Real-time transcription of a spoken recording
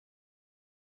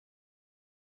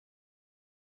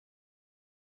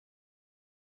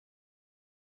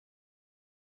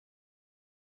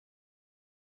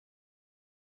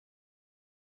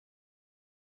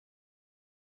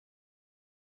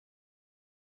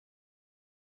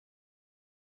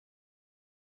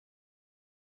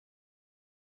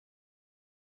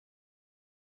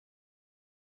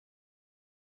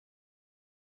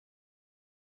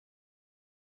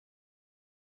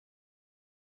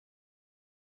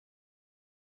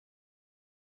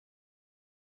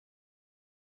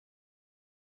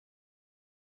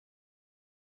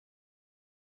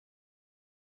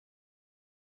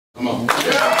Come on.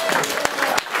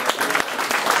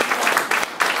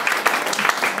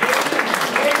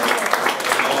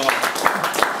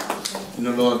 You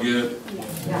know, Lord, good.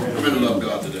 I'm in to love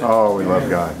God today. Oh, we love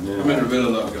God. I'm in to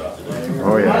really love God today.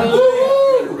 Oh, yeah.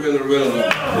 Really love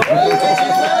God.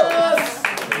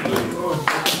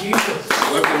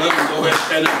 Well, if you love him, go ahead and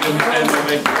stand up. Give him a stand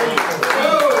ovation.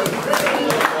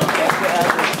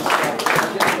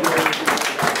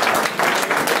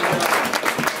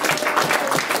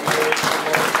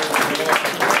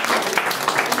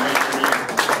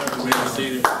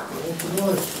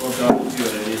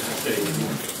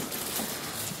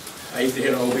 I used to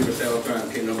hear the old people say all the time,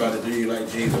 can't nobody do you like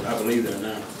Jesus. I believe that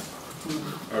now.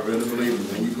 I really believe it.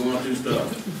 When you're going through stuff,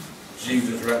 Jesus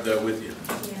is right there with you.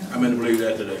 I'm going to believe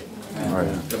that today. Oh,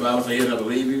 yeah. The Bible says he'll never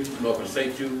leave you, nor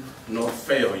forsake you, nor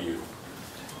fail you.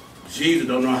 Jesus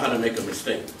don't know how to make a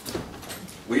mistake.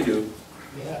 We do.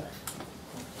 Yeah.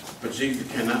 But Jesus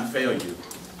cannot fail you.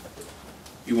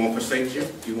 He won't forsake you.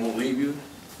 He won't leave you.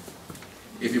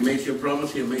 If he makes you a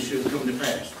promise, he'll make sure it come to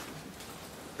pass.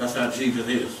 That's how Jesus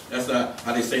is. That's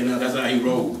how they say now, that's how he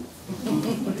rolled.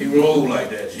 He rolled like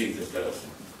that, Jesus does.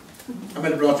 How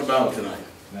many brought your Bible tonight?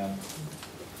 None.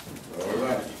 All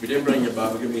right. If you didn't bring your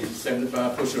Bible, give me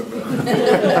 75 push-ups. You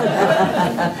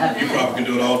probably can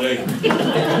do it all day.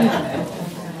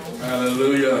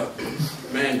 Hallelujah.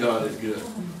 Man, God is good.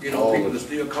 You know, people are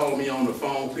still calling me on the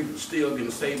phone. People are still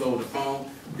getting saved over the phone.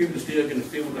 People are still getting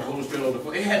filled with the Holy Spirit over the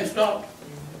phone. It hadn't stopped.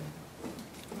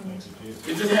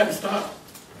 It just hadn't stopped.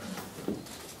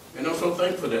 And I'm so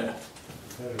thankful for that.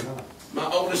 My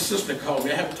oldest sister called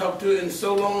me. I haven't talked to her in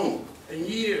so long, in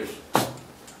years.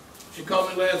 She called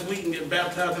me last week and get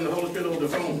baptized in the Holy Spirit over the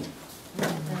phone.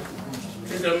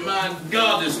 She said, my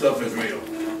God, this stuff is real.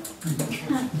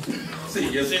 See,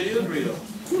 yes, it is real.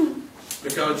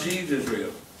 Because Jesus is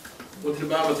real. What did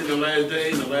the Bible say in the last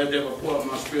days? In the last day I will pour out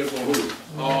my spirit on who?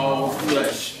 All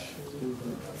flesh.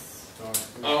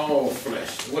 All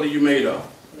flesh. What are you made of?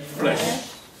 Flesh.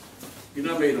 You're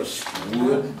not made of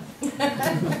wood.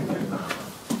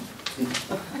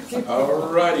 All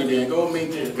righty then. Go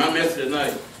meet this. My message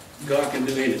tonight, God can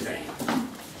do anything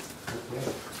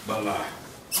but lie.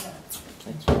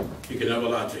 He can never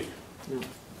lie to you.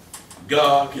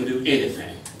 God can do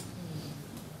anything.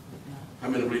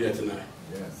 I'm going to believe that tonight.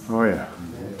 Oh, yeah.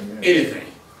 Anything.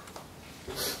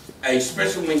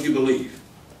 Especially when you believe.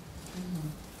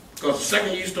 Because the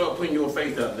second you start putting your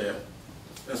faith out there,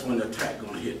 that's when the attack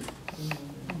going to hit.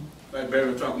 Like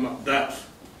Barry was talking about doubts.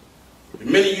 The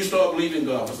minute you start believing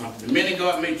God for something, the minute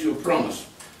God made you a promise,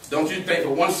 don't you think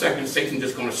for 1 second Satan's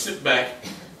just going to sit back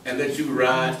and let you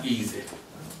ride easy.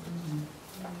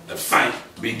 The fight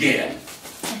began.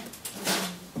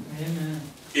 Amen.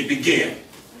 It began.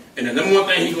 And the number one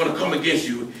thing he's going to come against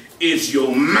you is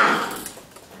your mind.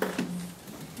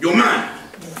 Your mind.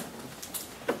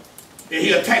 And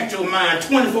he attacked your mind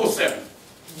 24/7.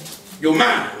 Your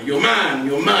mind, your mind,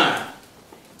 your mind.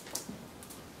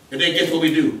 And then guess what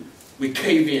we do? We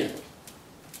cave in.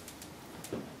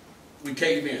 We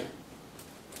cave in.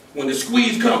 When the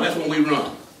squeeze comes, that's when we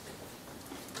run.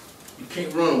 You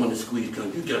can't run when the squeeze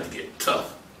comes. You got to get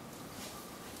tough.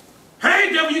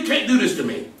 Hey, devil, you can't do this to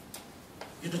me.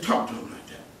 You have to talk to him like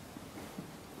that.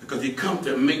 Because he come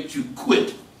to make you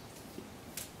quit.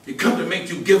 He come to make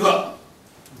you give up.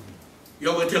 You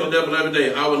always tell the devil every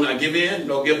day, I will not give in,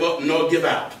 nor give up, nor give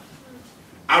out.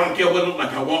 I don't care what it looks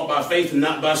like. I walk by faith and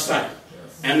not by sight.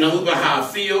 And I move by how I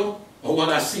feel or what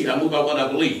I see. I move by what I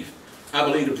believe. I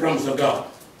believe the promise of God.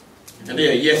 And they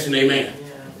are yes and amen.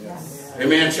 Yes.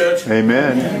 Amen, church?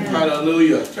 Amen.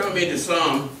 Hallelujah. Turn me to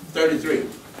Psalm 33.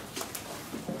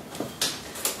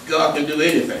 God can do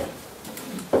anything.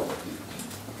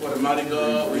 What a mighty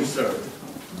God we serve.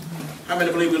 How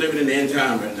many believe we're living in the end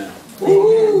time right now?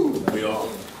 Woo! We all.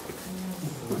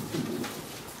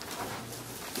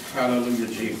 Hallelujah,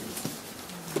 Jesus.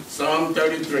 Psalm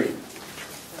 33.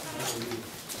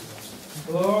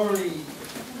 Glory.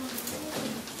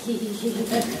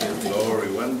 Glory,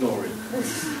 one glory.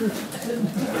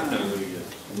 Hallelujah.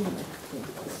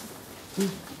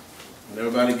 And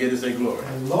everybody get to say glory.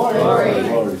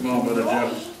 Glory. Come on, Brother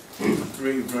John.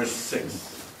 3 verse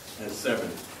 6 and 7.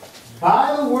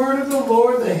 By the word of the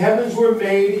Lord the heavens were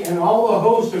made, and all the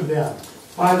host of them,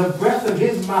 by the breath of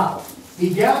his mouth.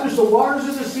 He gathers the waters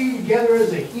of the sea together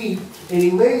as a heap, and he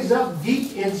lays up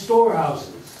deep in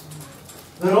storehouses.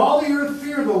 Let all the earth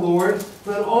fear the Lord.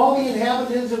 Let all the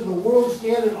inhabitants of the world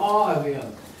stand in awe of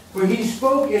him. For he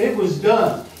spoke, and it was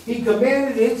done. He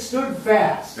commanded, and it stood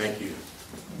fast. Thank you.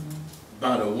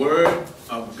 By the word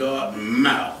of God's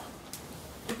mouth,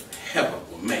 heaven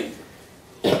was made.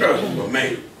 Earth was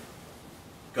made.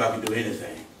 God can do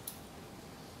anything.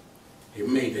 He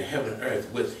made the heaven and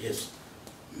earth with his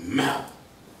mouth.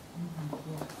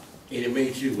 And he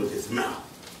made you with his mouth.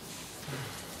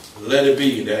 Let it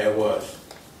be, there it was.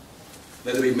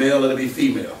 Let it be male, let it be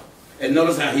female. And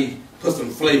notice how he put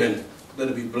some flavor in it. Let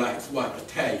it be black, white,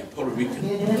 Italian, Puerto Rican,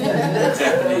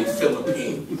 Japanese,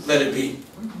 Philippine. Let it be.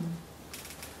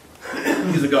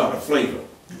 He's a God of flavor.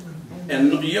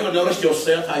 And you ever notice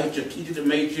yourself how your teacher that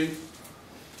made you?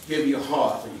 Give you a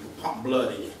heart so you can pump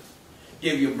blood in you.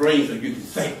 Give you a brain so you can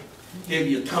think. Give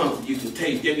you a tongue so you can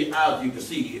taste. Give you eyes so you can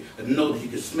see. A nose that you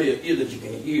can smell. Ears that you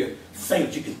can hear. Think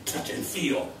that you can touch and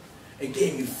feel. It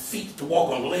gave you feet to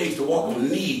walk on, legs to walk on,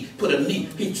 knees. Put a knee.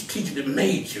 He's the teacher that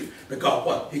made you. Because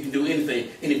what? He can do anything.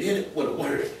 And he did it with a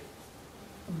word.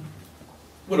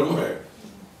 With a word.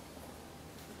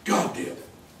 God did.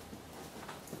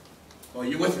 Are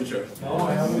you with me, church? Oh,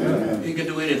 hallelujah. He can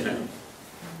do anything.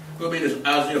 Go me to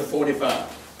Isaiah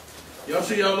 45. Y'all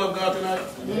see y'all love God tonight?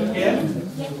 Yeah.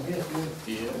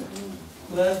 Yeah.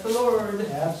 Bless the Lord.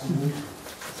 Absolutely.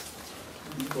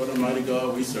 What a mighty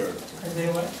God we serve.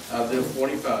 Isaiah what? Isaiah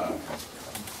 45.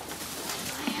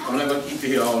 I'm not going to keep you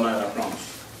here all night, I promise.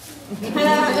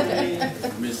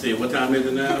 Let me see, what time is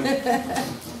it now?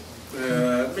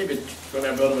 Maybe, what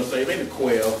that brother would say, maybe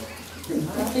 12.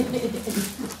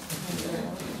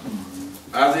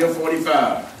 Isaiah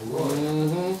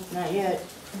 45. Not yet.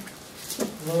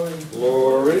 Glory.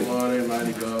 Glory. What a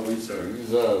mighty God we serve.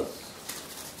 Jesus.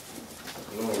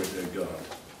 Glory to God.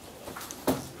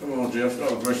 Come on, Jeff,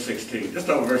 start with verse 16. Just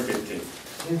start with verse 15.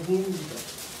 15.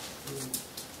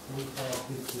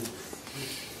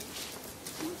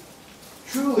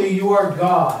 Truly you are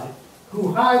God,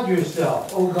 who hide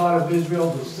yourself, O God of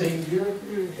Israel, the Savior,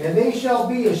 and they shall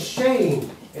be ashamed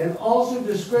and also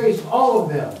disgraced, all of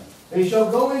them. They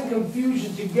shall go in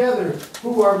confusion together,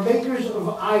 who are makers of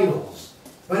idols.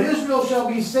 But Israel shall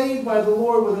be saved by the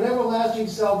Lord with an everlasting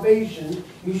salvation.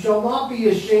 You shall not be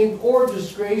ashamed or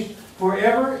disgraced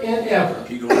forever and ever.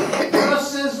 Keep going.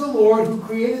 Thus says the Lord, who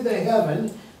created the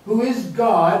heaven, who is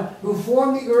God, who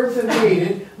formed the earth and made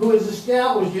it, who has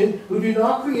established it, who did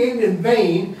not create it in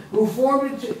vain, who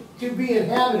formed it to be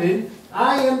inhabited.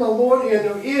 I am the Lord, and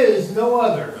there is no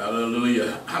other.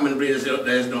 Hallelujah. How many believe there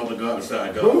is no other God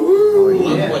beside God? Oh,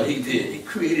 Look yeah. what he did. He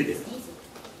created it.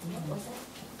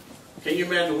 Can you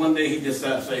imagine one day he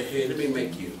decided to say, hey, let me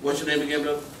make you. What's your name again,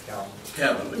 brother?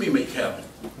 Calvin. Let me make Calvin.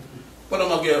 What I'm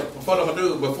going to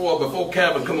do before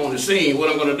Calvin come on the scene, what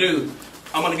I'm going to do,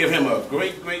 I'm going to give him a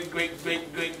great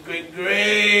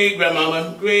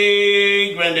grandmama,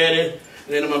 great granddaddy, and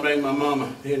then I'm going to bring my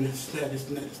mama, then this,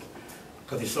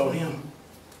 because he saw him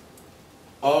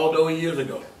all those years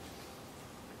ago.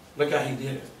 Look how he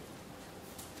did it.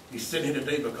 He's sitting here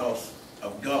today because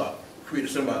of God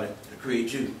created somebody to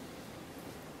create you.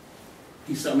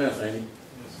 He's something else, ain't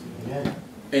he? Amen.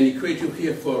 And he created you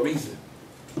here for a reason.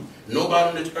 Nobody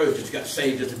on this earth just got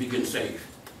saved just to be getting saved.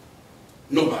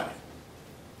 Nobody.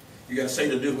 You got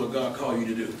saved to do what God called you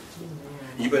to do.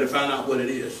 You better find out what it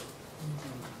is.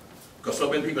 Because so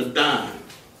many people dying.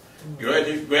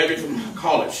 Graduate from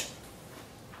college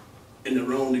in the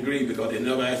wrong degree because they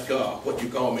never asked God, what you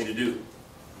called me to do.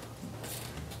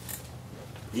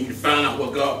 You need to find out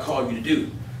what God called you to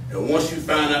do. And once you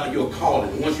find out your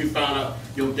calling, once you find out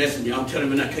your destiny, I'm telling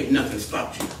you now, can't nothing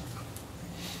stop you.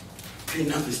 Can't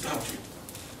nothing stop you.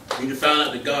 You need to find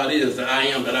out that God is that I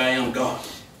am God.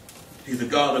 He's the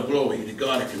God of glory. He's the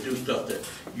God that can do stuff that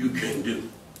you can't do.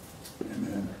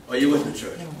 Amen. Are you with me,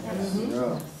 church?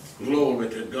 Yeah. Glory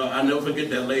to God. I never forget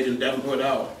that lady in Davenport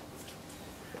Hour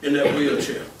in that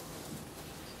wheelchair.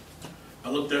 I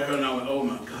looked at her and I went, oh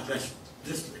my God, that's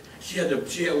this. She had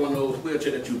one of those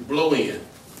wheelchairs that you blow in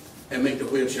and make the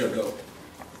wheelchair go.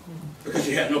 Because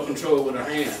she had no control with her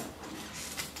hand.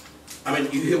 I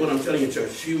mean, you hear what I'm telling you,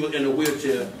 church. She was in a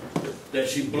wheelchair that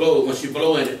she blow. When she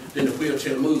blow in it, then the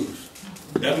wheelchair moves.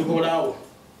 Davenport Hour.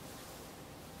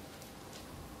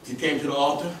 She came to the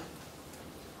altar.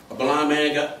 A blind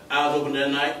man got eyes open that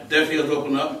night. Deaf ears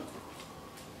opened up.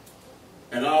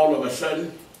 And all of a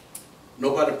sudden,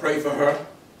 nobody prayed for her.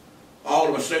 All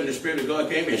of a sudden, the Spirit of God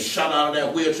came and shot out of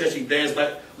that wheelchair. She danced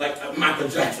like Michael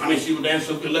Jackson. I mean, she was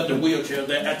dancing so good, left the wheelchair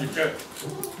there at the church.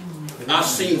 I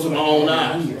seen with my own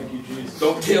eyes.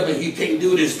 Don't tell me he can't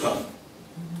do this stuff.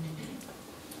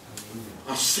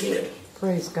 I seen it.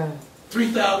 Praise God.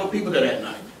 3,000 people there that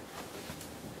night.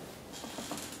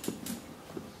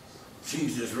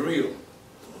 Jesus is real.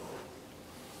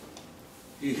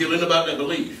 He's healing about that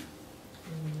belief.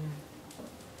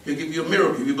 He'll give you a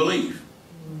miracle if you believe.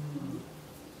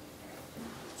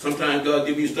 Sometimes God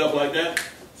give you stuff like that.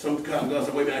 Sometimes God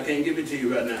says, wait a minute, I can't give it to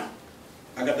you right now.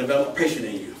 I got developed patience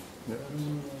in you.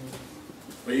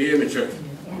 But you hear me, church?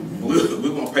 We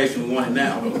want patience, we want it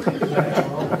now, though. Give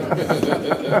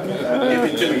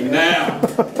it to me now.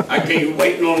 I can't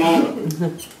wait no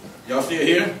longer. Y'all still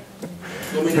here?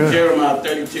 Go me to Jeremiah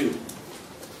 32.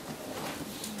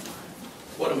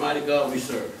 What a mighty God we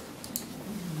serve.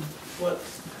 What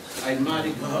a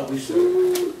mighty God we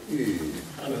serve.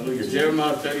 Hallelujah.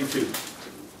 Jeremiah 32.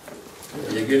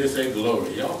 And you get to say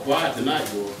glory. Y'all quiet tonight,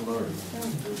 boy. Glory.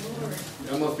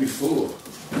 Y'all must be full.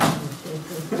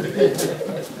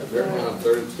 Jeremiah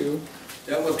 32.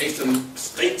 That must eat some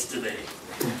steaks today.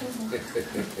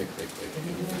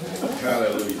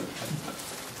 Hallelujah.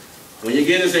 When you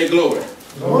get to say glory.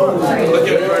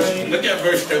 Look at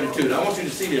verse 32. I want you to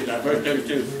see this now, verse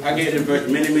 32. I gave this verse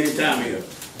many, many times here.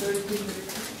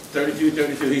 32.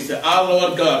 He said, Our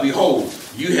Lord God, behold,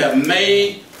 you have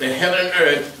made the heaven and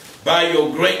earth by your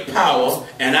great power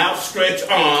and outstretched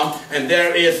arm, and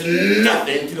there is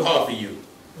nothing too hard for you.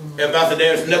 Everybody said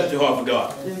there is nothing too hard for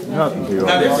God. Nothing too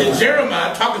Now hard. this is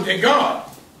Jeremiah talking to God.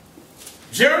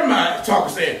 Jeremiah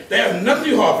talking, saying, there is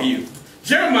nothing too hard for you.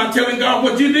 Jeremiah telling God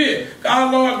what you did.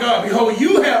 Our Lord God, behold,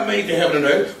 you have made the heaven and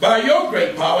earth by your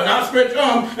great power and outstretched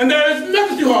arm, and there is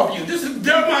nothing too hard for you. This is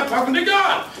Jeremiah talking to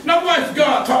God. Now watch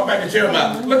God talk back to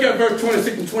Jeremiah. Look at verse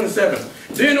 26 and 27.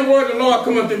 Then the word of the Lord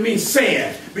come unto me,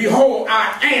 saying, Behold,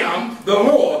 I am the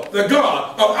Lord, the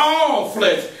God of all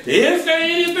flesh. Is there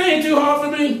anything too hard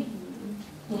for me?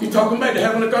 He's talking back to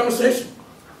having a conversation.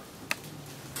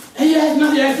 And he asked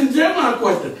nothing, asking Jeremiah a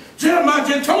question. Jeremiah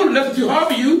just told him nothing too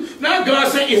hard for you. Now God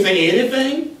saying, is there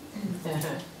anything?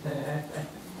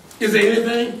 Is there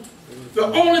anything? The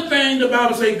only thing the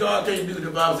Bible says God can't do,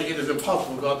 the Bible says it is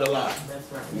impossible for God to lie.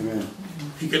 That's right. Amen.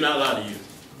 He cannot lie to you.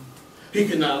 He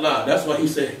cannot lie. That's why he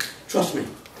said, trust me.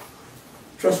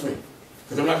 Trust me.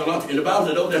 Because I'm not going to lie to you. And the Bible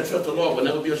says, those that trust the Lord will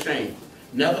never be ashamed.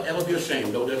 Never, ever be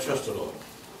ashamed, those that trust the Lord.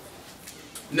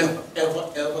 Never, ever,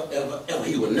 ever, ever, ever.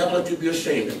 He will never let you be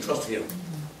ashamed and trust him.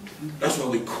 That's why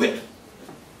we quit.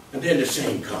 And then the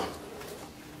shame comes.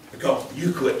 Because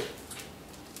you quit.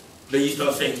 Then you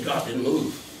start saying, God didn't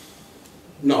move.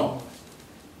 No.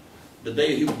 The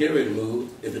day you get ready to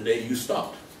move is the day you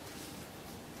stopped.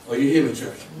 Are you hearing,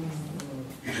 church?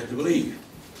 You have to believe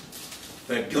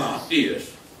that God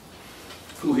is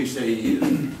who he said he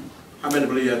is. How many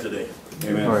believe that today?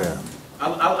 Amen. Oh, yeah.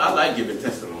 I like giving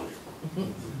testimony.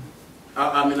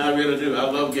 I mean, I really do. I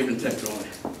love giving testimony.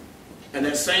 And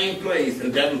that same place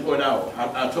in Davenport Hour,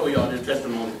 I told y'all this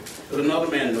testimony. There was another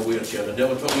man in a wheelchair. The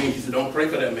devil told me, he said, don't pray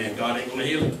for that man. God ain't going to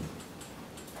heal him.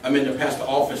 I'm in the pastor's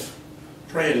office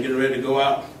praying, getting ready to go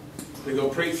out to go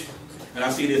preach. And I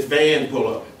see this van pull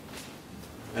up.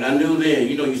 And I knew then,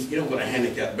 you know what a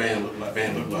handicapped van looked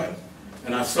like.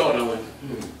 And I saw it and I went,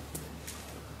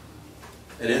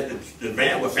 And the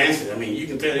van was fancy. I mean, you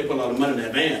can tell they put a lot of money in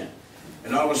that van.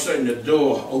 And all of a sudden the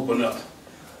door opened up.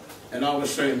 And all of a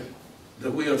sudden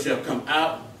the wheelchair come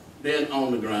out, then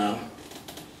on the ground.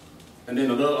 And then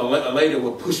a lady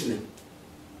was pushing him.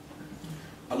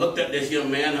 I looked at this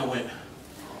young man, I went,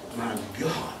 my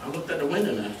God. I looked at the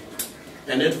window now.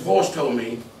 And this voice told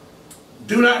me,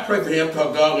 do not pray for him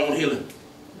because God won't heal him.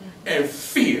 And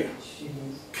fear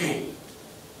came.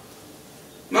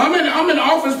 Now I'm in the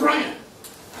office praying.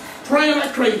 Praying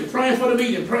like crazy, praying for the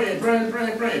meeting, praying.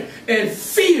 And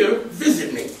fear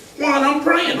visit me while I'm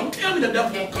praying. Don't tell me the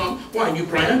devil won't come while you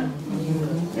praying.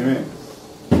 Amen.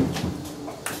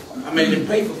 I made him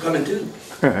pay for coming too.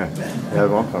 That's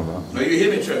what I'm talking about. Are you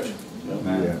hear me, church?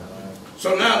 Yeah.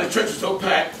 So now the church is so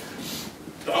packed,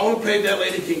 the only place that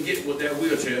lady can get with that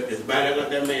wheelchair is by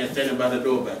that man standing by the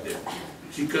door back there.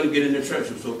 She couldn't get in the church,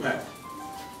 it was so packed.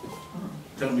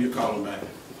 Tell him you're calling back.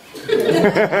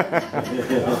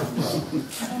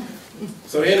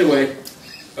 So anyway,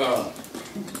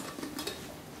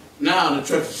 now the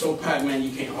church is so packed, man,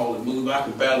 you can't hardly move. I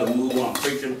can barely move while I'm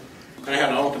preaching. And I had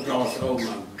an altar call and said, oh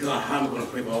my God, how am I going to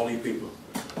pray for all these people?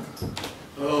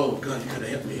 Oh God, you got to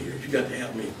help me here. You got to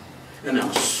help me. And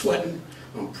I'm sweating.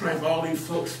 I'm praying for all these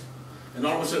folks. And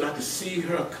all of a sudden I could see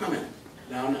her coming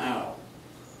down the aisle.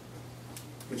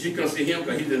 But you couldn't see him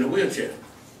because he's in a wheelchair.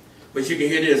 But you can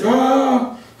hear this,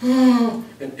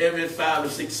 and every 5 or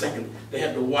 6 seconds, they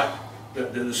had to wipe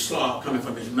the slop coming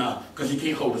from his mouth because he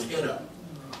can't hold his head up.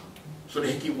 So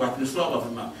they keep wiping the slop off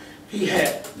his mouth. He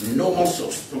had no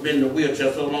muscles from being in the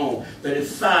wheelchair so long that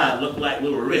his thigh looked like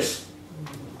little wrists. I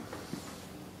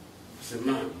said,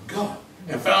 my God.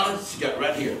 And finally, she got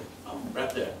right here, right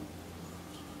there.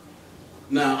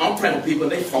 Now, I'm praying for people,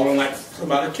 they falling like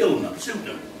somebody killing them, shooting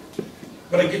them.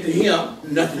 But I get to him,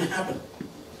 nothing happened.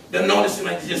 Then noticing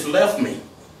like he just left me.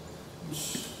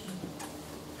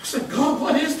 I said, God,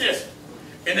 what is this?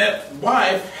 And that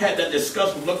wife had that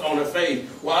disgusting look on her face.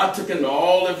 Well, I took him to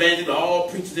all evangelists, all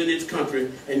preachers in this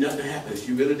country, and nothing happened.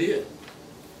 She really did.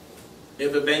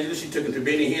 Every evangelist, she took him to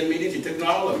Benny Hinn meetings, she took him to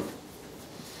all of them.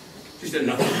 She said,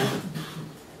 nothing happened.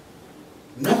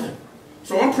 Nothing.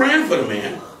 So I'm praying for the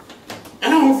man,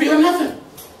 and I don't feel nothing.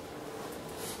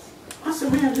 I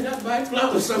said, man, did that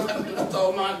backslide or something? I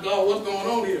thought, my God, what's going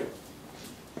on here?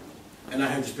 And I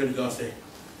heard the Spirit of God say,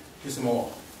 get some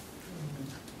oil.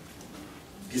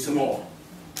 Get some oil.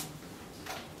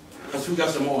 Because who got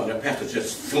some oil? That pastor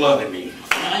just flooded me.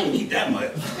 I ain't need that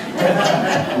much.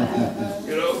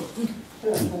 You know?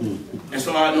 And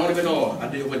so I anointed with oil. I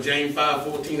did what James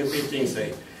 5:14 and 15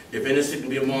 say. If any sick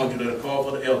be among you, let him call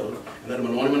for the elder, and let him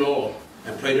anoint him with oil,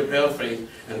 and pray the prayer of faith,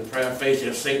 and the prayer of faith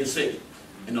shall save the sick,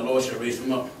 and the Lord shall raise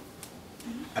him up.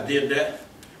 I did that,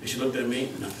 and she looked at me,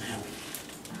 and nothing happened.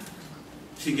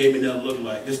 She gave me that look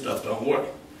like, this stuff don't work.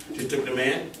 She took the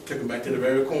man, took him back to the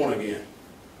very corner again.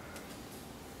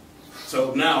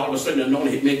 So now, all of a sudden, the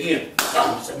anointing hit me again.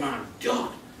 I said, my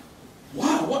God,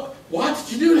 why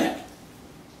did you do that?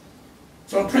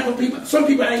 So I'm praying for people. Some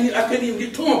people, I couldn't even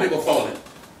get to them, they were falling.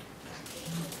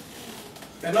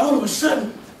 And all of a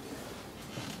sudden,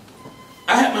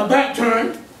 I had my back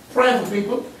turned, praying for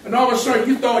people, and all of a sudden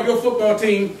you thought your football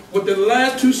team, with the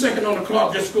last 2 seconds on the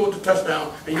clock, just scored the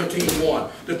touchdown, and your team won.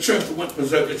 The church went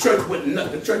berserk. The church went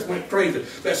nuts. The church went crazy.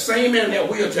 That same man in that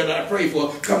wheelchair that I prayed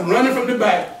for come running from the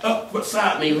back up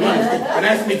beside me, running, and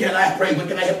asked me, can I pray? What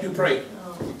can I help you pray?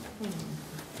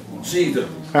 Jesus.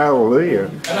 Hallelujah.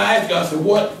 And I asked God, I said,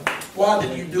 why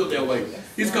did you do it that way?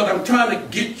 He said, because I'm trying to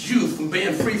get you from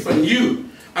being free from you.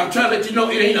 I'm trying to let you know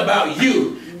it ain't about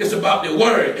you. It's about the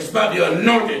word. It's about the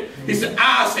anointing. He said,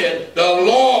 I said, the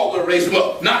Lord will raise him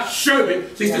up, not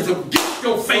Shurby. So he said, so get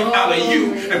your faith out of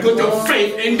you and put your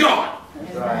faith in God.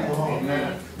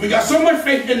 Right. We got so much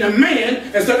faith in the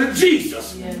man instead of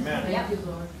Jesus.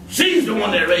 Jesus the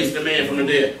one that raised the man from the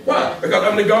dead. Why? Because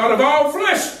I'm the God of all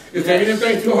flesh. Is there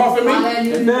anything too hard for me?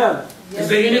 Amen. Is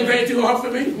there anything too hard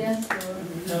for me? Yes, Lord.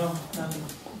 No, nothing.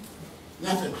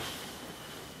 Nothing.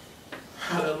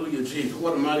 Hallelujah, Jesus.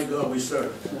 What a mighty God we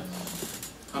serve.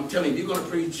 I'm telling you, you're going to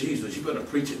preach Jesus. You better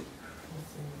preach it.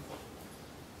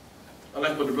 I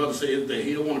like what the brother said the other day.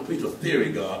 He don't want to preach a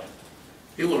theory God.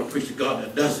 He want to preach the God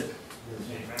that does it.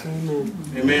 Amen.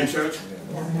 Amen, church?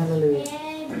 Hallelujah.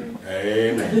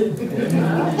 Amen.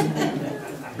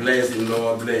 Bless him,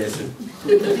 Lord. Bless him.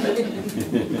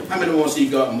 How many want to see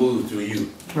God move through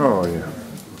you? Oh, yeah.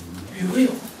 He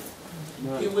will.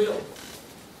 He will.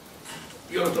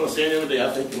 You know what I was saying the other day? I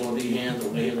think the Lord, these hands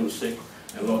on the head of the sick,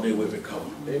 and Lord, they will recover.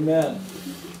 Amen.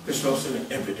 Just start saying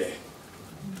it every day.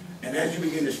 And as you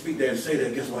begin to speak that and say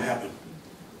that, guess what happened?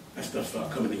 That stuff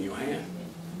start coming in your hand.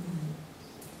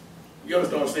 You ought to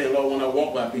start saying, Lord, when I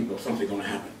walk by people, something's going to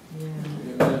happen.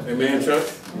 Yeah. Amen,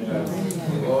 church? Yeah.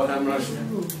 Lord, have mercy.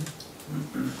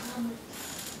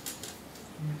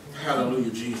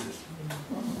 Hallelujah, Jesus.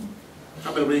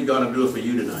 How many believe God will do it for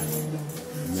you tonight?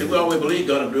 See, we always believe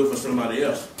God will do it for somebody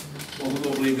else. But we're going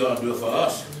to believe God will do it for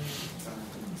us.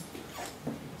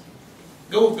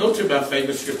 Go to my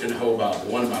favorite scripture in the whole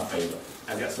Bible. One of my favorite.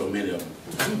 I got so many of them.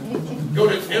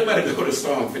 Everybody go to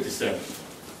Psalm 57.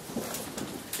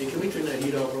 Hey, can we turn that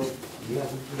heat off, bro? Yeah.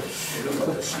 Hey, look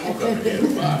at the smoke up in here.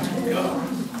 My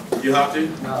God. You have to?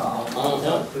 No,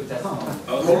 I'll put that on.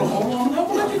 Hold on. No,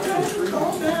 let you tell you.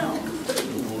 Calm down.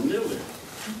 Oh, Nilly.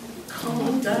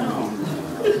 Calm down.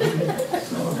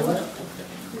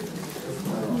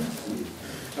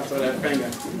 I saw that finger.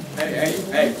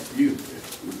 Hey, you.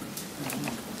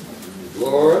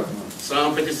 Lord.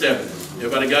 Psalm 57.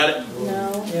 Everybody got it?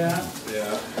 No. Yeah.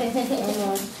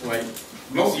 Wait.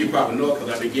 Most of you probably know it because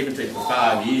I've been giving it to you for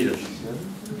 5 years.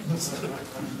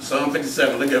 Psalm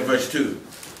 57, look at verse 2.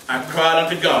 I cried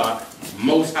unto God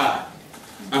most high,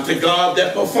 unto God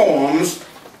that performs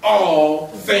all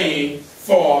things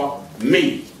for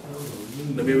me.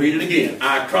 Let me read it again.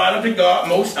 I cried unto God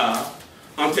most high,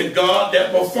 unto God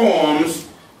that performs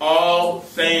all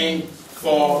things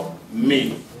for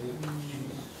me.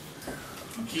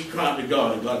 Keep crying to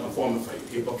God and God will perform it for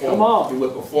you. He'll perform. He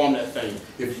will perform that thing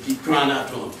if you keep crying out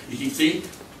to him. You see,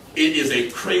 it is a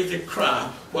crazy cry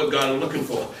what God is looking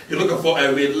for. He's looking for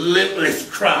a relentless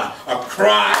cry. A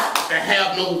cry that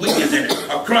have no weakness in it.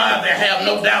 A cry that have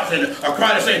no doubts in it. A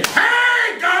cry that says,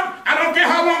 hey God, I don't care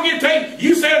how long it takes.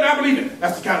 You said it, I believe it.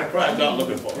 That's the kind of cry God's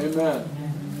looking for. Amen.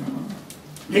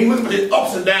 He ain't looking for this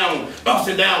ups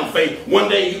and down faith. One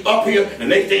day you up here, the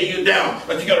next day you down.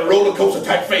 But you got a roller coaster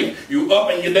type faith. You up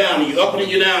and you down, you up and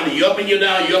you down, you up and you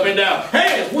down, you up and down.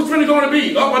 Hey, what's really going to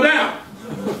be? Up or down?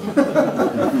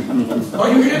 Are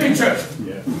you hearing me, church?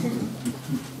 Yeah.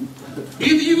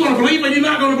 Either you're going to believe or you're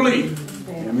not going to believe.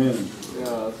 Amen.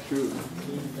 Yeah, that's true.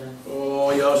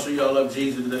 Oh, y'all sure y'all love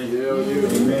Jesus today? Yeah, we do.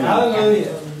 Amen. Hallelujah.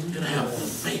 You're going to have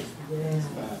faith.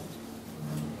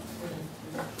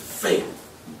 Faith.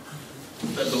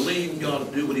 That believe God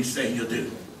to do what he said he'll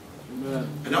do. Amen.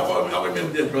 And I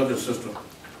remember this, brother and sister.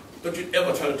 Don't you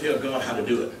ever try to tell God how to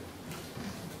do it.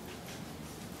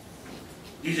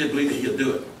 You just believe that he'll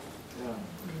do it. Yeah.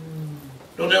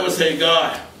 Don't ever say,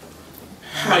 God,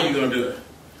 how are you going to do it?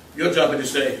 Your job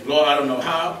is to say, Lord, I don't know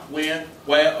how, when,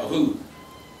 where, or who.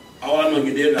 All I know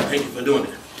you did, and I thank you for doing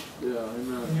it. Yeah,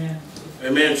 amen. Amen.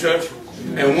 Amen, church?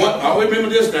 And I always remember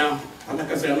this now. Like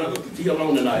I said, I'm not going to keep you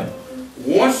alone tonight.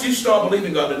 Once you start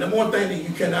believing God, the number one thing that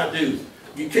you cannot do,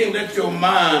 you can't let your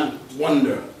mind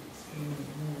wander.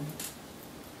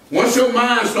 Once your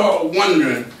mind starts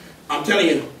wandering, I'm telling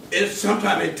you,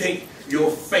 sometimes it takes your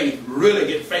faith, really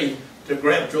get faith, to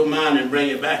grab your mind and bring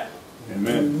it back.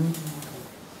 Amen.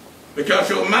 Because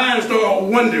your mind starts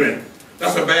wondering.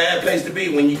 That's a bad place to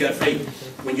be when you got faith.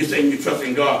 When you're saying you trust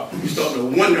in God, you start to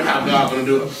wonder how God's going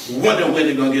to do it. Wonder when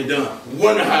it's going to get done.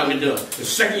 Wonder how it's done. The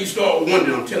second you start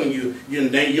wondering, I'm telling you,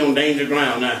 you're on danger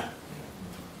ground now.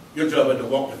 Your job is to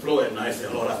walk the floor at night and say,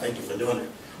 Lord, I thank you for doing it.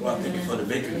 Lord, I thank you for the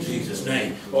victory in Jesus'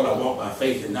 name. Lord, I walk by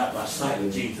faith and not by sight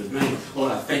in Jesus' name.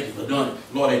 Lord, I thank you for doing it.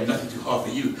 Lord, ain't nothing too hard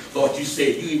for you. Lord, you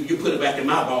said, you put it back in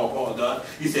my ballpark, God.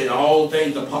 You said, all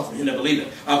things are possible. You never believe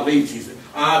it. I believe Jesus.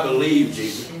 I believe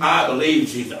Jesus. I believe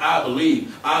Jesus. I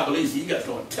believe. I believe. So you got to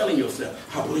start telling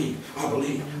yourself, I believe. I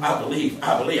believe. I believe.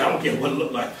 I believe. I don't care what it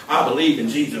looks like. I believe in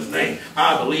Jesus' name.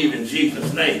 I believe in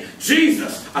Jesus' name.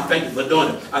 Jesus, I thank you for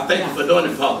doing it. I thank you for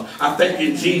doing it, Father. I thank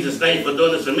you in Jesus' name for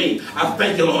doing this for me. I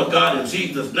thank you, Lord God, in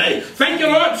Jesus' name. Thank you,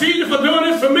 Lord Jesus, for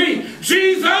doing this for me.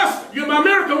 Jesus, you're my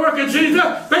miracle worker, Jesus.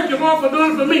 Thank you, Lord, for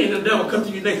doing it for me. And the devil comes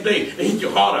to you next day and hit you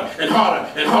harder and harder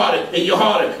and harder and you're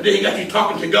harder. And then he got you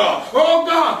talking to God. Oh,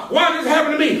 God, why did this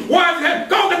happen to me? Why did it happen?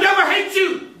 God, the devil hates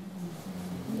you.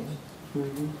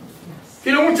 He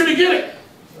don't want you to get it.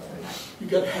 You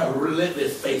got to have a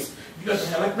relentless faith. You got to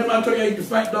have, like, remember I told you you can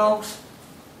fight dogs?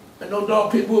 And those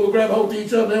dog pit bulls will grab a hold to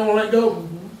each other, they don't let go.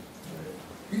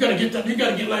 You got to get that. You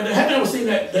got to get like that. Have you ever seen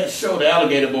that show, The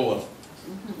Alligator Boys?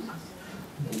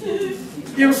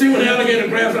 You ever see when the alligator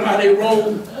grabs them, how they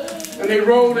roll? And they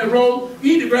roll and roll.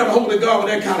 You need to grab a hold of God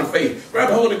with that kind of faith. Grab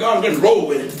a hold of God and just roll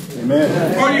with it.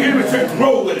 Amen. All you hear me say,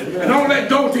 roll with it. And don't let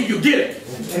go till you get it.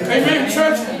 Amen,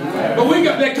 church? But we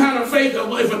got that kind of faith.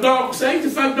 If a dog, say he's a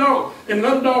fake dog, and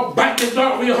another dog bite this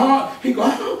dog real hard, he go,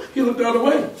 oh, he look the other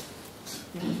way.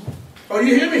 Oh,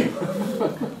 you hear me?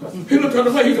 He looked the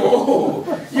other way. He go,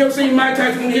 oh. You ever seen Mike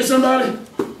Tyson when he hit somebody?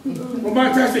 When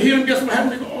Mike Tyson hit him, guess what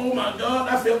happened? They go, oh my God,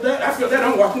 I felt that. I felt that.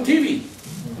 I'm watching TV.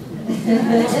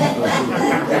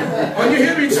 Oh, you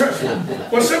hear me, church?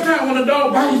 Well, sometimes when a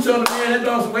dog bites each other, man, that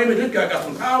dog's wait a minute, this guy got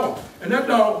some power. And that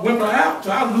dog went out,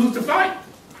 so I lose the fight.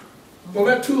 Well,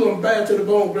 that two of them bad to the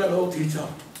bone, grab a hold to each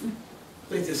other.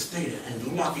 They just stay there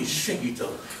and lock and shake each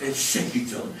other and shake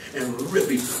each other and rip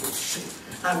each other and shake.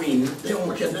 I mean, they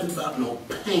don't care nothing about no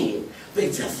pain.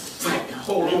 They just fight and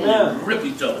hold on and rip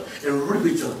each other and rip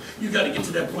each other. You got to get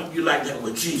to that point you like that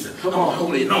with Jesus. I'm going to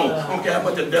hold it on. I don't care how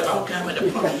much the devil, I don't care how much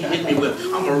the punch he hit me with.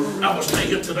 I'm going to stay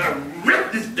here till I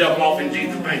rip this devil off in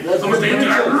Jesus' name. I'm going to stay here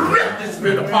till I rip this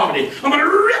spirit of poverty. I'm going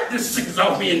to rip this sickness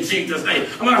off me in Jesus' name.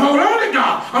 I'm going to hold on to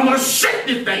God. I'm going to shake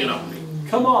this thing off me.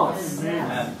 Come on.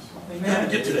 Amen. You have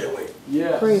to get to that way.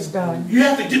 Yes. Praise God. You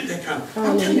have to get that kind of.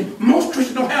 I'm telling you, most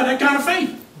Christians don't have that kind of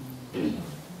faith.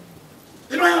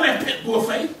 They don't have that pit bull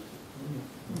faith.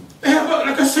 They have,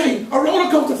 like I say, a roller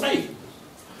coaster faith.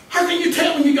 How can you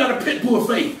tell when you got a pit bull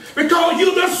faith? Because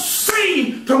you're the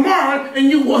same tomorrow and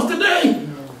you was today.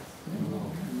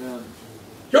 Amen.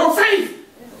 Your faith.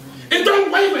 It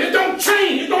don't waver. It don't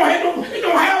change. It don't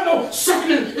have no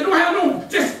second. It don't have no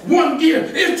just one gear.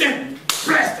 It just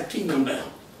blast the kingdom down.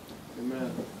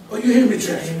 Amen. Oh, you hear me,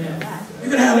 church? You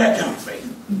can have that kind of faith.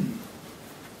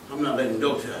 I'm not letting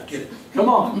go till I get it. Come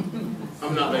on.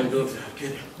 I'm not letting go till I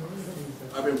get it.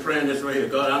 I've been praying this right here.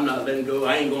 God, I'm not letting go.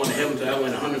 I ain't going to heaven till I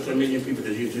win 100 million people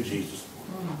to Jesus.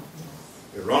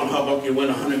 If Ron Harbunky win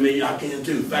 100 million, I can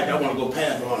too. In fact, I want to go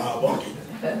past Ron Harbunky.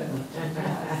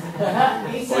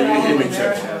 Oh, you hear me,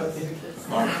 church?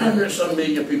 100-some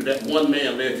million people, that one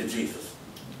man led to Jesus.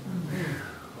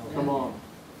 Come on.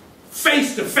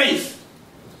 Face to face.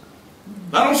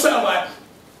 I don't sound like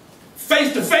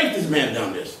face to face this man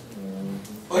done this.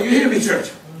 Oh, you hear me, church?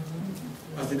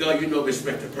 I said, God, you know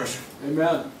respect the person.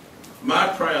 Amen. My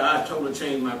prayer, I totally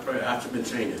changed my prayer. I've been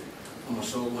changing. I'm a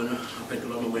soul winner. I think the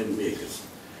Lord will win me.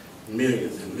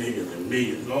 Millions and millions and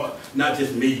millions. Lord, not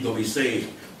just millions going to be saved,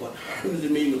 but hundreds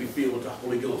of millions going to be filled with the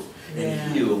Holy Ghost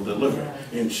and healed, delivered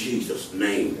in Jesus'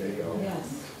 name.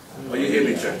 Yes. Are you hear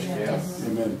me, church? Yes.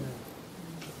 Amen.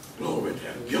 Glory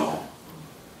to God.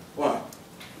 Why?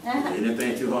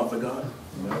 Anything too hard for God?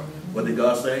 What did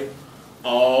God say?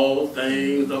 All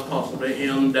things are possible to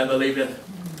him that believeth.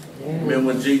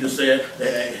 Remember when Jesus said,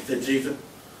 Jesus,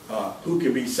 who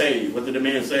can be saved? What did the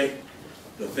man say?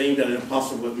 The thing that is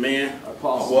impossible with man, what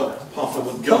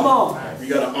possible with God. Come on.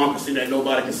 You got an uncle that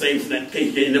nobody can save, so that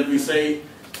case can't never be saved.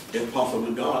 It's possible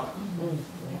with God.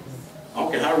 I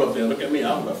don't care how rough they are. Look at me.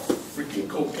 I'm a freaking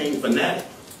cocaine fanatic.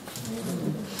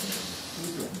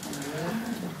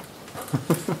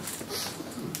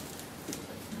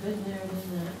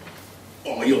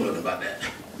 Oh, you don't know about that.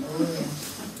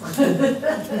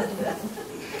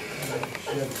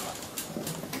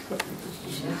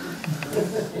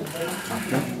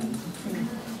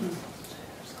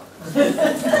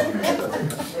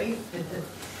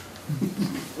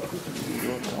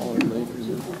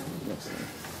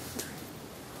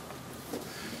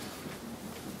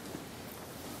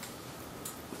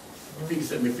 He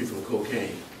set me free from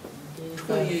cocaine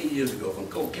 28 years ago from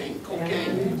cocaine.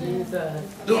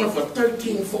 Doing it for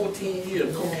 13, 14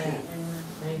 years, cocaine.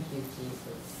 Thank you,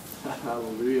 Jesus.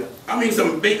 Hallelujah. I mean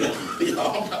some big, I'm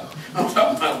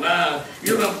talking about line.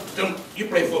 You know, you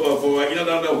play football for, you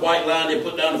know the white line they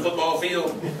put down the football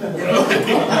field? You know?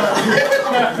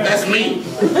 That's me.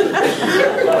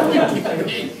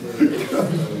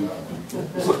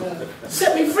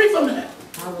 Set me free from that.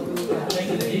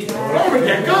 Glory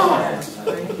to God.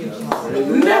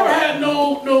 Never had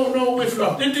no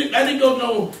witchcraft. I didn't go to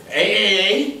no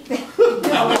AAA.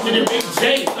 I went to the big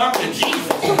J, Dr. Jesus.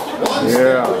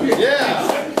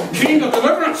 Yeah. King of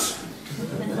deliverance.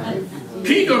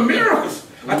 King of miracles.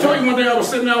 I told you one day I was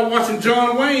sitting there watching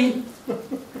John Wayne.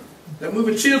 That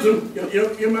movie Children. You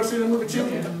remember seeing that movie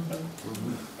Children?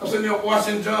 I was sitting there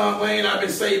watching John Wayne. I've been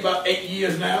saved about 8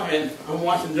 years now, and I'm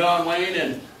watching John Wayne,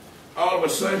 and all of a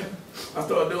sudden, I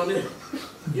started doing this.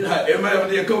 You know how everybody ever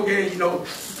did cocaine, you know.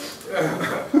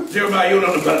 Jeremiah, you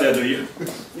don't know about that, do you?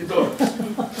 You thought.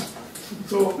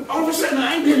 So all of a sudden,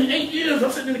 I ain't been in 8 years.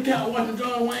 I'm sitting in the couch watching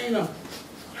John Wayne. I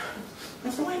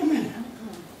said, wait a minute.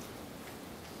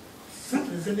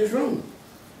 Something's in this room.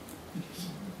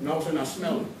 And all of a sudden, I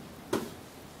smell it.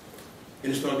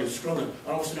 And it started getting stronger.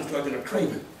 All of a sudden, I started getting a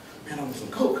craving. Man, I want some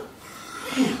coke.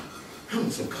 Man, I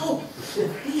want some coke.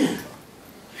 Man.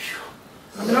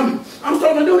 I mean, I'm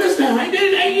starting to do this now. I ain't did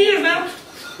it in 8 years now.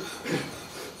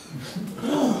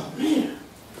 Oh, man.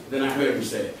 Then I heard him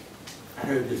say it. I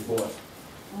heard this voice.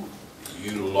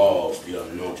 You lost the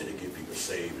anointing to get people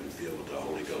saved and filled with the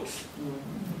Holy Ghost.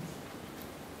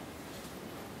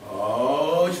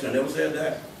 Oh, you should have never said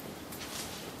that.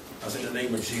 I said, in the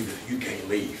name of Jesus, you can't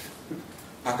leave.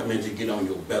 I command you to get on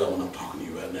your belly when I'm talking to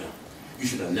you right now. You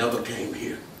should have never came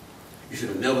here. You should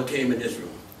have never came in this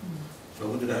room. So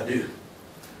what did I do?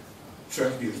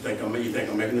 Church, you think I'm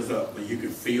making this up, but you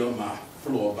can feel my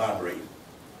floor vibrate.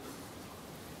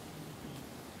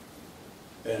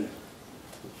 And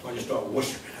I just start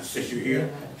worshiping. I said, you're here,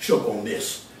 choke on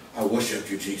this. I worship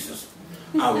you, Jesus.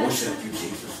 I worship you,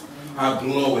 Jesus. I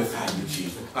glorify you,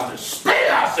 Jesus. I said, stay,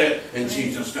 I said, in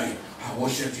Jesus' name. I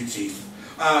worship you, Jesus.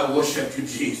 I worship you,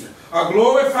 Jesus. I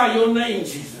glorify your name,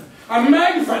 Jesus. I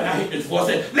magnify. I hate this voice.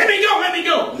 I said, let me go, let me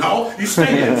go. No, you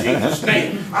stay in Jesus'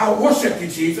 name. I worship you,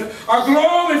 Jesus. I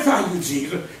glorify you,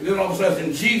 Jesus. And then all of a sudden,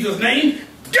 in Jesus' name,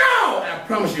 go! And I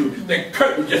promise you, the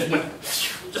curtain just went,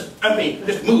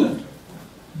 just moved.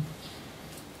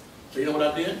 So you know what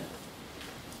I did?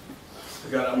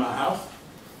 I got out of my house,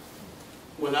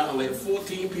 went out and led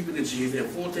 14 people to Jesus and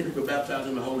 14 people baptized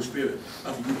in the Holy Spirit.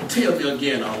 I said, you can tell me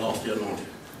again I lost the anointing.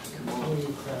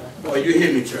 Boy, you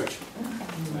hear me, church?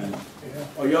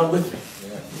 Are y'all with me?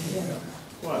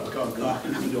 Why? Because God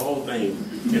can do all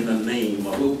things in the name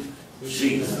of who?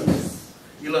 Jesus.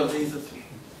 You love Jesus?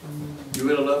 You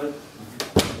really love him?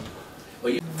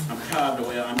 Well, I'm tired of the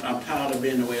way I'm tired of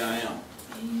being the way I am.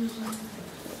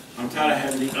 I'm tired of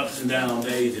having these ups and down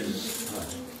days, and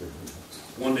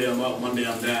one day I'm up, one day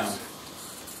I'm down.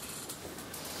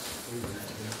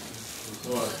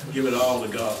 Boy, give it all to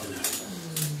God tonight.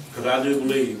 Because I do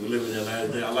believe we live in the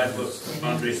last day. I like what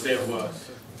Andre said was,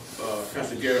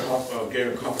 Pastor Gary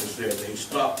Carpenter said, that he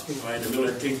stopped right in the middle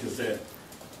of the teaching and said,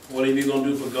 whatever you're going to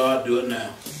do for God, do it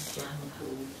now.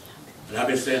 And I've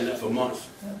been saying that for months.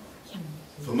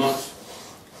 For months.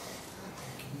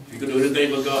 If you can do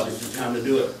anything for God, this is the time to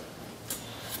do it.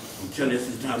 I'm telling you, this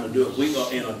is the time to do it. We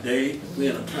are in a day,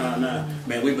 we're in a time now.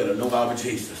 Man, we better know our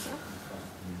Jesus.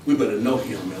 We better know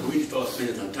him, man. We need to start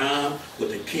spending some time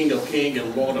with the King of Kings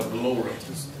and Lord of Glory.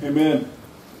 Amen.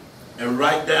 And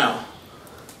write down,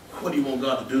 what do you want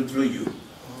God to do through you?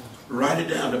 Write it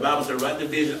down. The Bible says, write the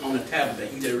vision on the tablet, that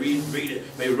he that read it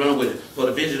may run with it. For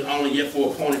the vision is only yet for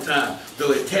a appointed time.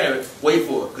 Though it tarry, wait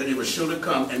for it, because it will surely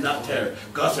come and not tarry.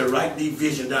 God said, write the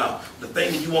vision down. The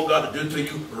thing that you want God to do through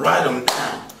you, write them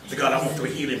down. Say, God, I want your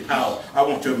healing power. I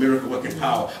want your miracle working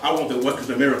power. I want the workers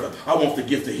of miracle. I want the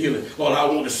gift of healing. Lord, I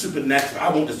want the supernatural. I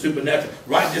want the supernatural.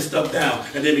 Write this stuff down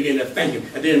and then begin to thank him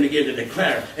and then begin to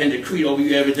declare and decree over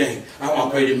you every day. I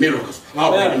operate in miracles. I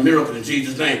operate in miracles in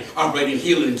Jesus' name. I operate in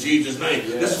healing in Jesus' name.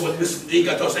 Yeah. This is what you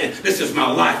got to start saying. This is my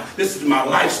life. This is my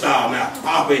lifestyle now.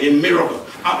 I operate in miracles.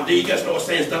 You got to start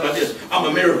saying stuff like this. I'm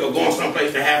a miracle going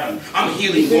someplace to happen. I'm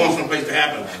healing going someplace to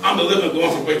happen. I'm deliverance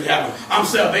going someplace to happen. I'm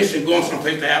salvation going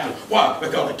someplace to happen. Why?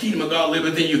 Because the kingdom of God lives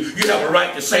within you. You have a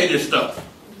right to say this stuff.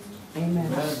 Amen.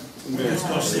 You got to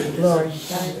start saying Glory.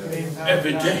 this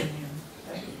every day.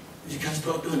 You got to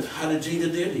start doing it. How did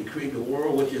Jesus did? He created the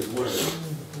world with his word.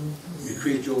 You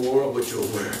create your world with your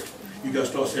word. You got to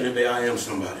start saying, every day I am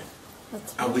somebody.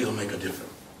 I will make a difference.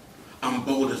 I'm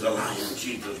bold as a lion in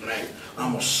Jesus' name.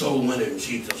 I'm a soul winner in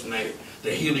Jesus' name.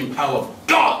 The healing power of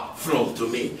God flows to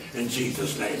me in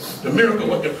Jesus' name. The miracle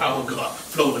working power of God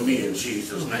flows to me in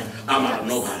Jesus' name. I'm not a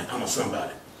nobody. I'm a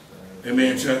somebody.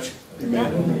 Amen, church?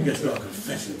 Amen. You got to start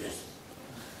confessing this.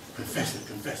 Confess it,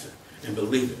 confess it, and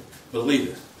believe it. Believe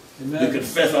it. Amen. We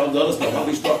confess all the other stuff. How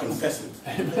we start confessing?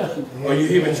 Amen. Are you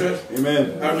here in church?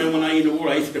 Amen. I remember when I was in the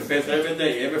world, I used to confess every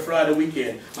day, every Friday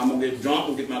weekend. I'm going to get drunk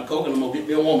and get my coke and I'm going to get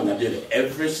me a woman. I did it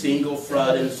every single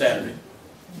Friday and Saturday.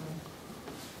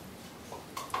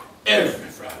 Every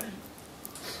Friday.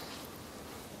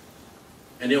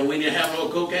 And then when we didn't have no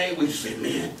cocaine, we used to say,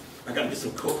 man, I got to get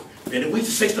some coke. And we used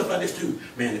to say stuff like this too.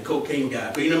 Man, the cocaine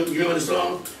guy. But you remember the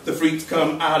song? The freaks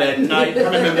come out at night. I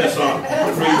remember that song.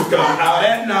 The freaks come out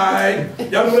at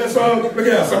night. Y'all know that song? Look at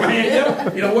that. Some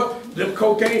hands. You know what? Them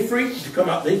cocaine freaks, they come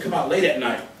out late at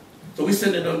night. So we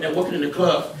sitting there working in the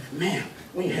club. Man,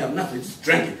 we ain't have nothing, just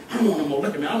drinking. I don't want no more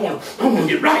liquor, man. I want to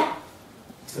get right.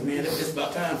 So man, it's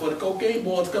about time for the cocaine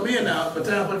boys to come in now. It's about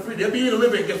time for the free. They'll be in the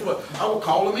living. Guess what? I will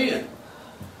call them in.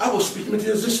 I will speak them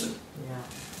into existence.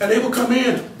 And they would come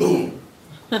in, boom.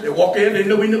 They walk in,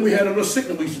 we knew we had a little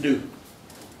signal we used to do.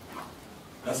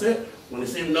 That's it. When they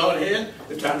see them nod head,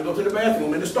 it's time to go to the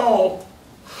bathroom in the stall.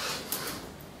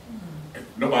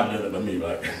 Nobody did it but me,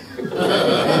 right?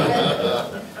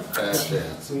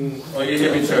 Oh, you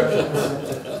hear me, church?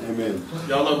 Amen.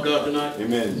 Y'all love God tonight?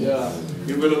 Amen. Yeah.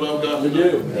 You really love God tonight? We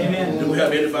do. Amen. Do we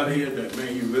have anybody here that,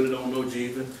 man, you really don't know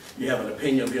Jesus? You have an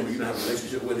opinion of him, but you don't have a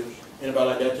relationship with him? Anybody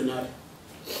like that tonight?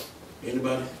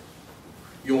 Anybody?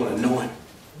 You want to know him?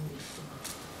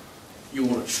 You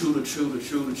want to truly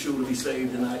be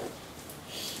saved tonight?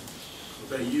 Is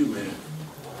that you, man?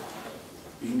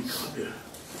 You need to come here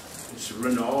and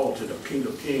surrender all to the King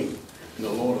of Kings and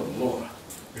the Lord of Lords.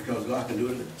 Because God can do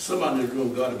it. Somebody in this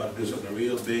room, God is about to do something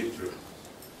real big through.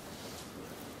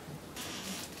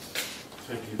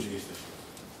 Thank you, Jesus.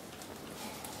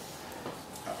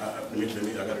 I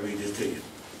got to read this to you.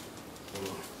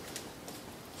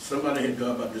 Somebody in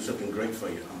God about to do something great for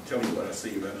you. I'm telling you what I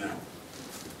see right now.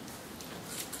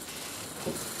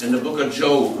 In the book of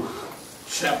Job,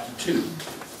 chapter 2.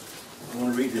 I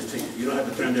want to read this to you. You don't have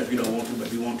to turn it if you don't want to, but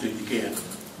if you want to, you can.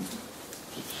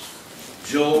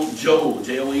 Job,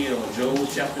 J-O-E-L, Job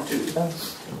chapter 2.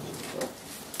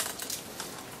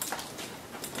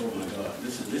 Oh my God,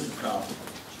 this is powerful.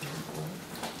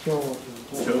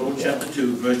 Job chapter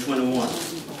 2, verse 21.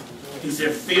 He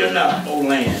said, fear not, O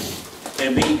land,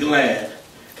 and be glad,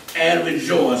 and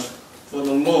rejoice, for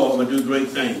the Lord will do great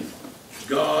things.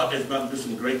 God is about to do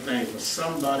some great things for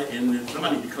somebody in this.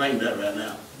 Somebody need to claim that right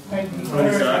now.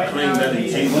 Somebody say, I claim that in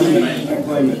Jesus' name.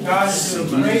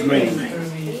 Somebody's great thing.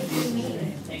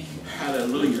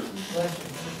 Hallelujah.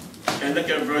 And look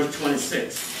at verse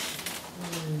 26.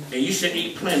 And you shall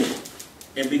eat plenty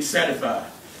and be satisfied,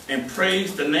 and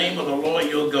praise the name of the Lord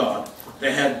your God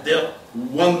that hath dealt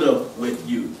wonder with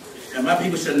you. And my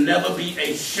people shall never be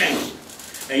ashamed.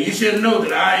 And you shall know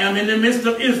that I am in the midst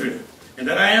of Israel, and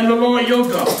that I am the Lord your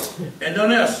God. And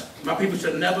none else, my people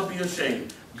shall never be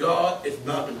ashamed. God is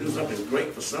about to do something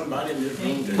great for somebody in this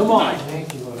room tonight. Come on.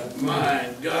 Thank you, Lord. My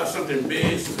God, something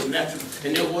big, supernatural.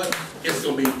 And you know what? It's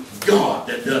going to be God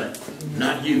that done it,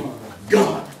 not you.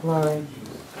 God. Right.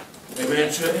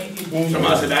 Amen, church? Amen.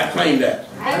 Somebody said, I claim that.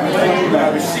 I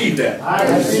receive that.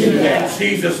 I receive that. In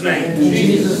Jesus' name. In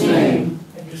Jesus' name.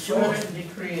 And declare and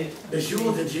decree It's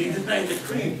yours in Jesus' name.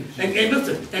 Decree. And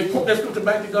listen, and quote that scripture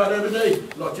back to God every day.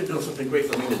 Lord, you're doing something great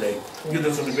for me today. You're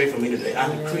doing something great for me today. I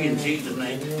decree in Jesus'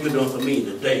 name, you're doing for me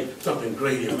today something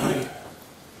great in life.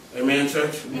 Amen,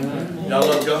 church? Y'all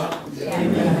love God?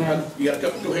 Amen. You got a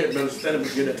couple, go ahead, brother. Stand up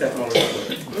and get that testimony.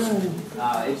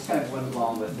 It just kind of went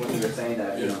along with what you were saying,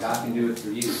 that you know, God can do it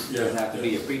through you. You doesn't have to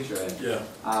be a preacher. And,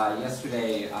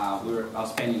 yesterday, I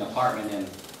was painting an apartment, and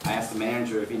I asked the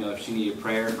manager if she needed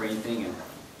prayer for anything, and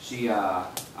she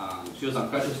was on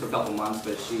crutches for a couple months,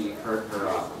 but she hurt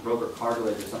her broke her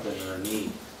cartilage or something in her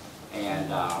knee,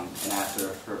 and asked her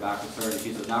if her back was hurt, and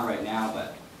she said not right now,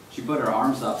 but she put her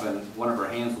arms up, and one of her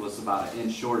hands was about an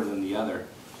inch shorter than the other,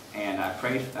 and I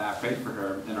prayed for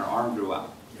her, and her arm grew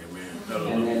out. Amen.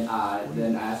 And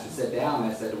then I asked her to sit down,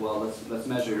 and I said, well, let's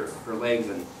measure her legs,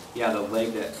 and yeah, the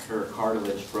leg that her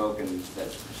cartilage broke and that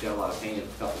she had a lot of pain in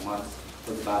for a couple months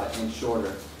was about an inch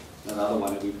shorter than the other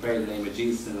one. And we prayed in the name of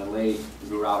Jesus, and the leg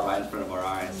grew out right in front of our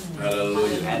eyes.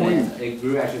 Hallelujah. And then it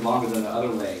grew actually longer than the other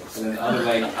leg, and then the other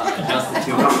leg adjusted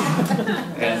to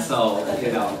it. And so,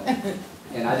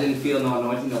 and I didn't feel no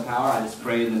anointing, no power. I just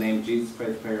prayed in the name of Jesus,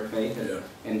 prayed the prayer of faith,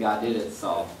 and God did it. So,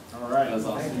 all right, that was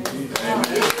awesome.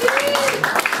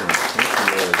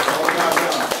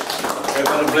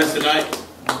 Everybody blessed tonight.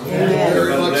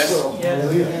 Everybody blessed.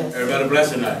 Everybody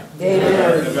blessed tonight.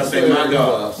 Everybody say, my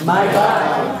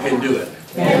God can do it.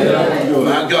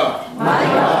 My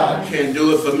God can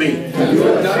do it for me.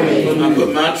 I put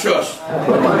my trust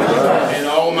in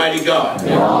Almighty God.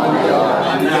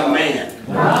 I'm not man,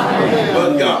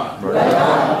 but God.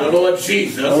 The Lord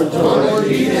Jesus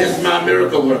is my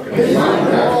miracle worker. Say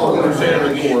that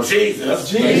again.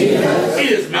 Jesus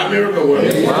is my miracle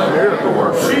worker.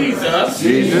 Jesus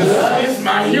is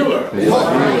my healer.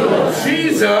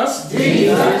 Jesus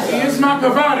is my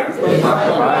provider.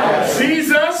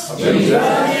 Jesus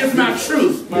is my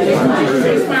truth.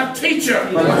 He's my teacher.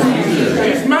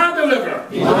 He's my deliverer.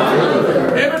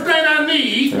 Everything I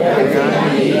need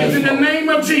is in the name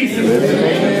of Jesus.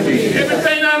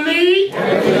 Everything I need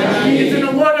is in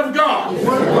the Word of God.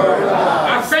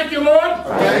 I thank you, Lord,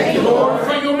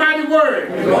 for your mighty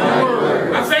word.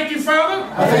 I thank you, Father,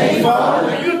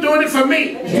 that you're doing it for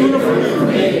me.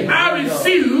 I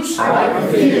refuse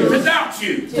to doubt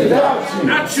you.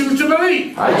 I choose to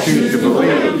believe. I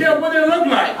don't care what it looks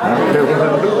like.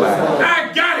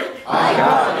 I got it.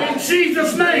 In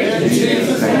Jesus'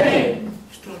 name.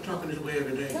 Start talking this way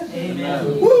every day.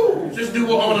 Amen. Woo! Just do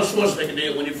what Arnold Schwarzenegger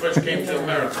did when he first came to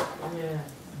America.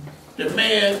 The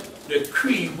man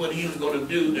decreed what he was going to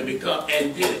do and become,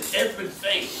 and did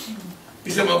everything. He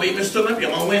said, I'm going to be Mr. Olympia.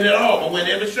 I'm going to win it all. I'm going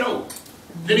to win every show.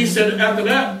 Then he said, after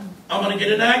that, I'm going to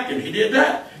get into acting. He did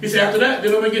that. He said, after that,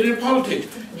 then I'm going to get into politics.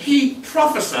 He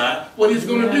prophesied what he was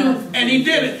going to do, and he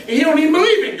did it. And he don't even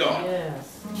believe in God.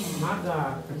 Yes. My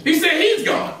God. He said he's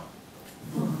God.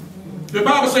 The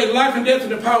Bible says life and death in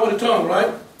the power of the tongue,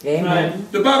 right? Amen.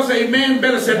 The Bible says a man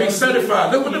belly shall be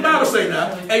satisfied. Look what the Bible says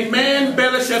now. A man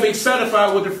belly shall be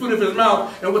satisfied with the fruit of his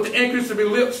mouth, and with the increase of his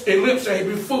lips shall he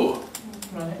be full.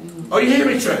 Are you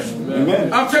hearing me, church?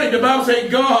 Amen. I'm telling you, the Bible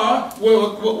says God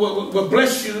will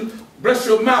bless you, bless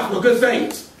your mouth with good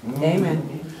things.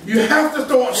 Amen. You have to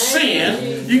start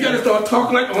saying, you got to start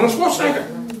talking like Arnold Schwarzenegger.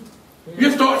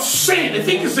 You start saying, if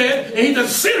he can say it, and he's a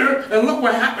sinner, and look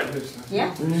what happened.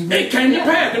 Yeah. It came to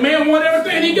pass. The man won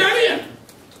everything he got in.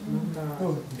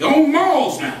 He owned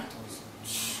malls now.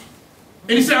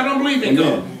 And he said, I don't believe in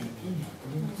God.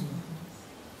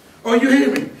 Are you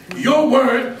hearing me? Your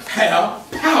word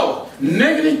have power,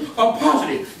 negative or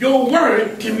positive. Your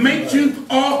word can make you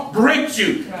or break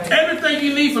you. Everything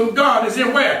you need from God is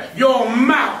in where? Your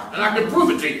mouth. And I can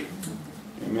prove it to you.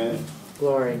 Amen.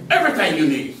 Glory. Everything you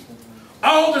need.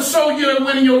 All the soul you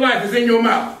win in your life is in your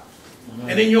mouth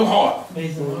and in your heart.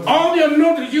 All the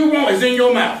anointing you want is in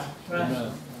your mouth.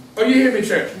 Are you hearing me,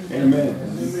 church? Amen.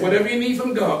 Whatever you need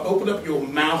from God, open up your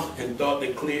mouth and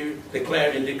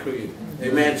declare and decree.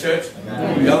 Amen, church?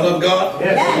 Y'all love God?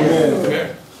 Yes.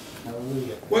 Okay.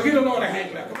 Well, give the Lord a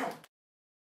hand clap. Come on.